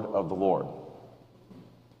the word of the Lord.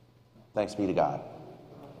 Thanks be to God.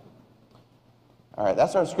 All right,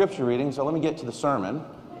 that's our scripture reading, so let me get to the sermon.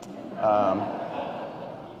 All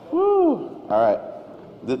right.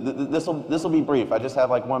 This will be brief. I just have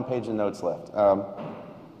like one page of notes left.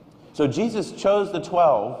 So Jesus chose the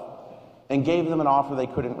 12 and gave them an offer they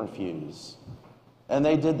couldn't refuse. And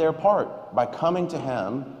they did their part by coming to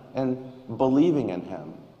him and believing in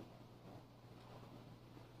him.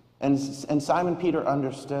 And Simon Peter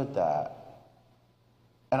understood that.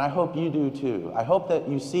 And I hope you do too. I hope that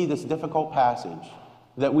you see this difficult passage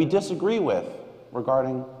that we disagree with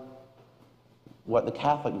regarding what the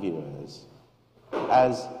Catholic view is,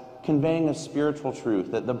 as conveying a spiritual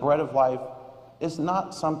truth, that the bread of life is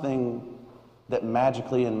not something that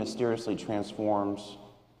magically and mysteriously transforms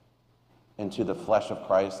into the flesh of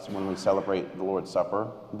Christ when we celebrate the Lord's Supper,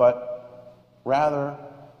 but rather,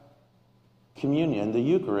 communion, the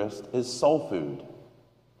Eucharist, is soul food.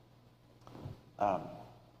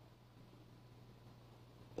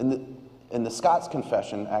 And the Scots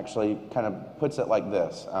Confession actually kind of puts it like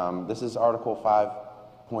this. This is Article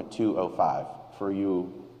 5.205 for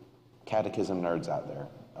you catechism nerds out there,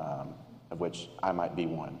 of which I might be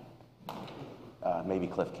one. Maybe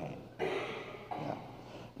Cliff Kane. Yeah.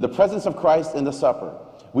 The presence of Christ in the supper.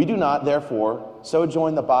 We do not, therefore, so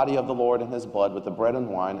join the body of the Lord and his blood with the bread and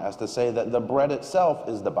wine as to say that the bread itself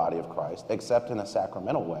is the body of Christ, except in a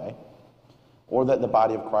sacramental way, or that the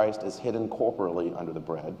body of Christ is hidden corporally under the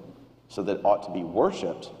bread, so that it ought to be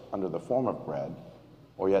worshipped under the form of bread,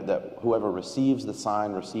 or yet that whoever receives the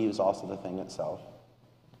sign receives also the thing itself.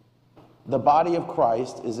 The body of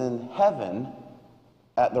Christ is in heaven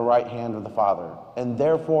at the right hand of the Father, and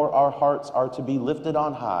therefore our hearts are to be lifted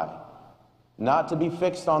on high, not to be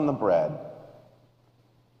fixed on the bread.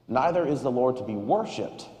 Neither is the Lord to be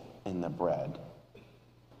worshipped in the bread.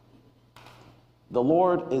 The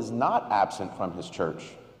Lord is not absent from his church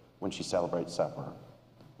when she celebrates supper.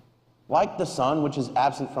 Like the sun, which is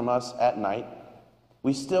absent from us at night,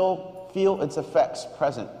 we still feel its effects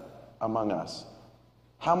present among us.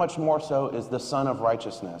 How much more so is the Son of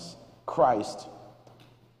Righteousness, Christ,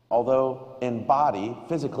 although in body,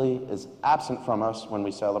 physically, is absent from us when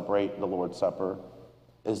we celebrate the Lord's Supper,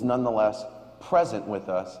 is nonetheless present with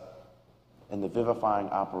us in the vivifying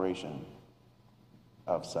operation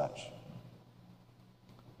of such.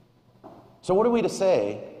 So what are we to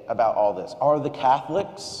say about all this? Are the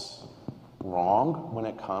Catholics wrong when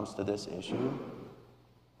it comes to this issue?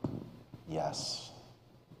 Yes.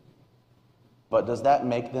 But does that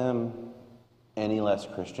make them any less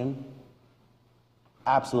Christian?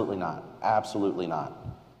 Absolutely not. Absolutely not.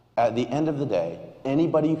 At the end of the day,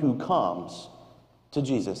 anybody who comes to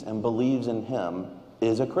Jesus and believes in him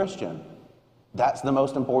is a Christian. That's the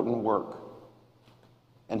most important work.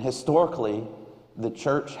 And historically, the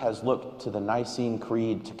church has looked to the Nicene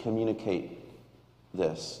Creed to communicate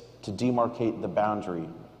this, to demarcate the boundary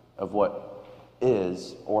of what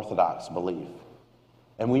is Orthodox belief.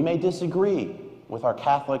 And we may disagree with our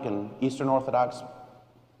Catholic and Eastern Orthodox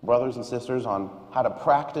brothers and sisters on how to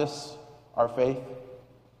practice our faith,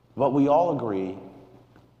 but we all agree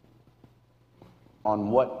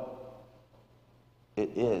on what it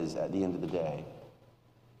is at the end of the day.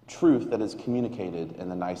 Truth that is communicated in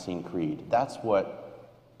the Nicene Creed. That's what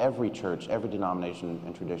every church, every denomination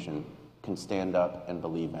and tradition can stand up and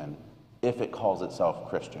believe in, if it calls itself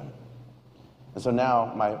Christian. And so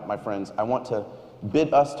now, my friends, I want to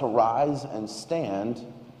bid us to rise and stand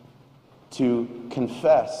to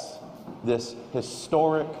confess this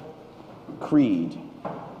historic creed.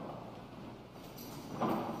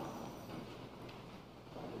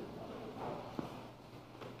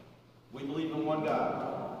 one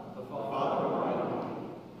God, the Father Almighty,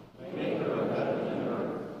 maker of heaven and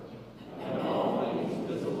earth, and all things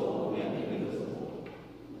visible and invisible,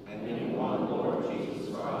 and in one Lord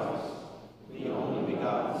Jesus Christ, the only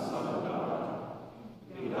begotten Son of God,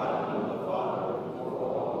 begotten of the Father before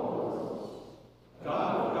all worlds,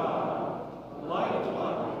 God of God, light of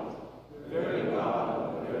light, very God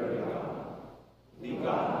of very God,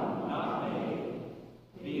 begotten, not made,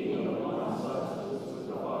 being of one substance with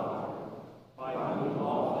the Father, by whom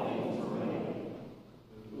all things were made,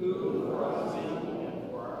 who for our sin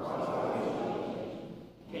and for our salvation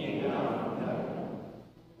came down from heaven,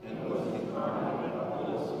 and was incarnate with the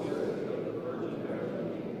Holy Spirit of the Virgin Mary,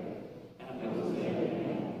 and was made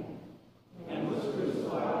man, and was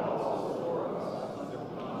crucified also for us under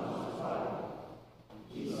Pontius Pilate.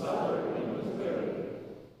 He suffered and was buried,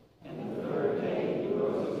 and the third day he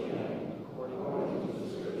rose again, according to the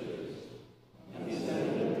Scriptures, and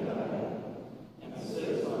descended into heaven, and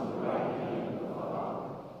sits on the right hand of the Father.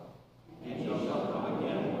 And he shall come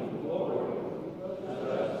again with glory to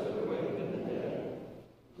judge the quick and the dead,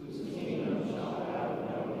 whose kingdom shall have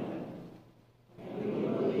no end. And we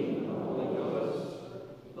believe in the Holy Ghost,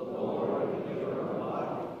 the Lord and giver of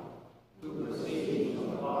life, who proceeds from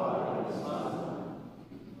the Father and the Son,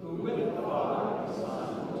 who with the Father and the Son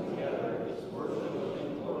together is worshipped and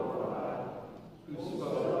glorified, who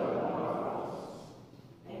spoke by the prophets.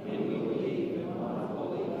 And we believe in one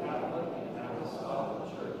holy Catholic and Apostolic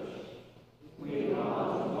Church. We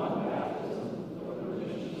acknowledge one baptism for the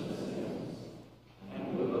remission of sins, and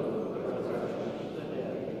we look for the resurrection of the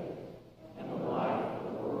dead and the life of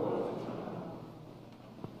the world to come.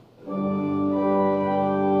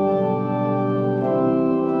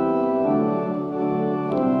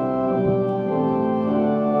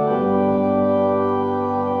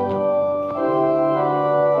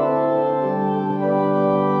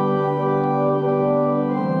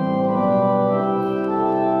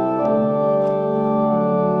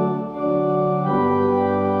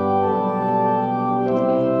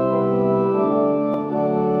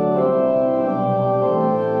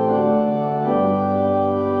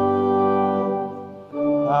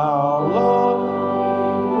 How lovely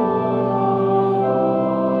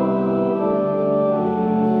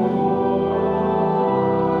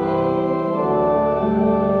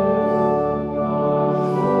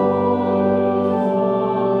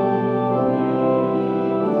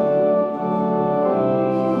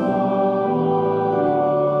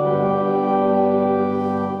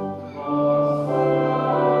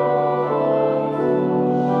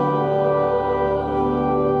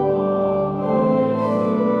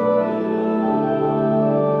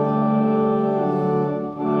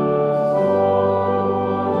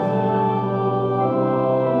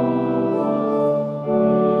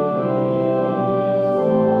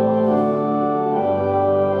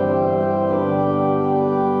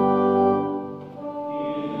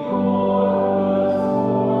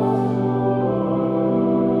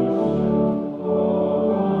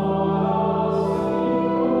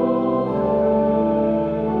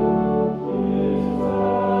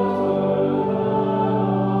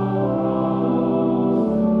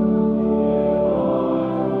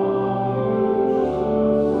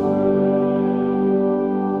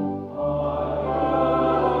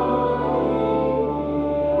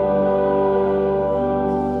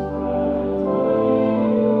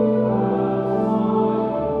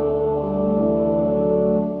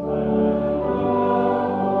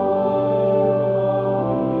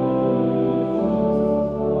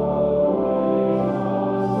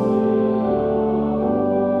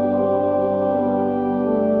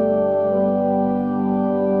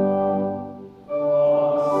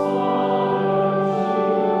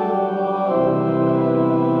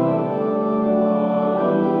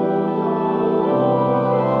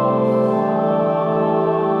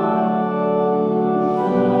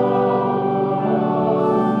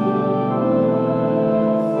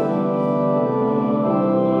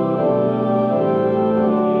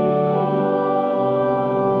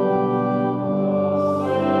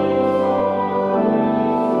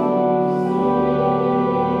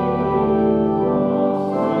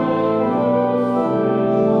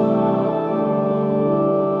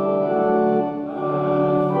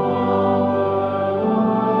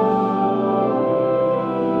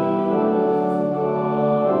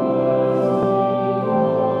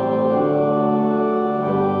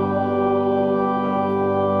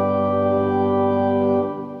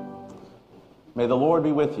May the Lord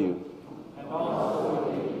be with you. And also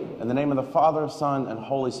with you. In the name of the Father, Son, and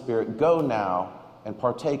Holy Spirit, go now and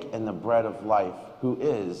partake in the bread of life, who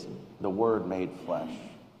is the Word made flesh,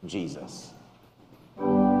 Jesus.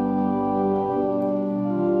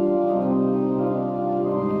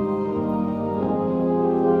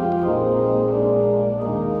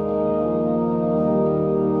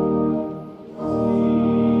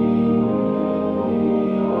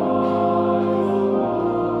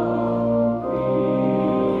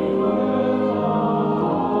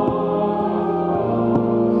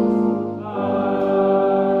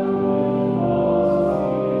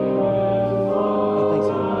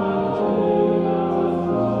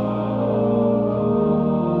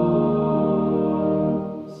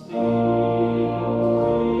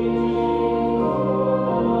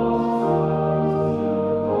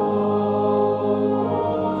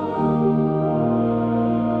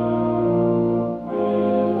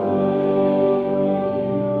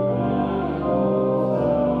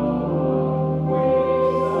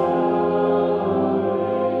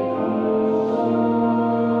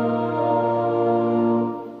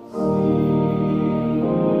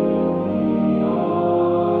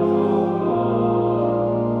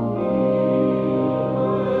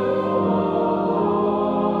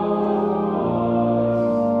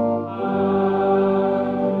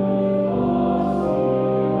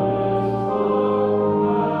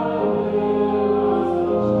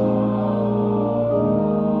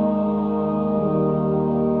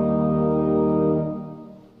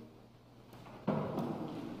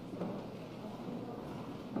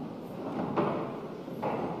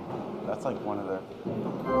 That's like one of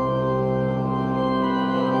the...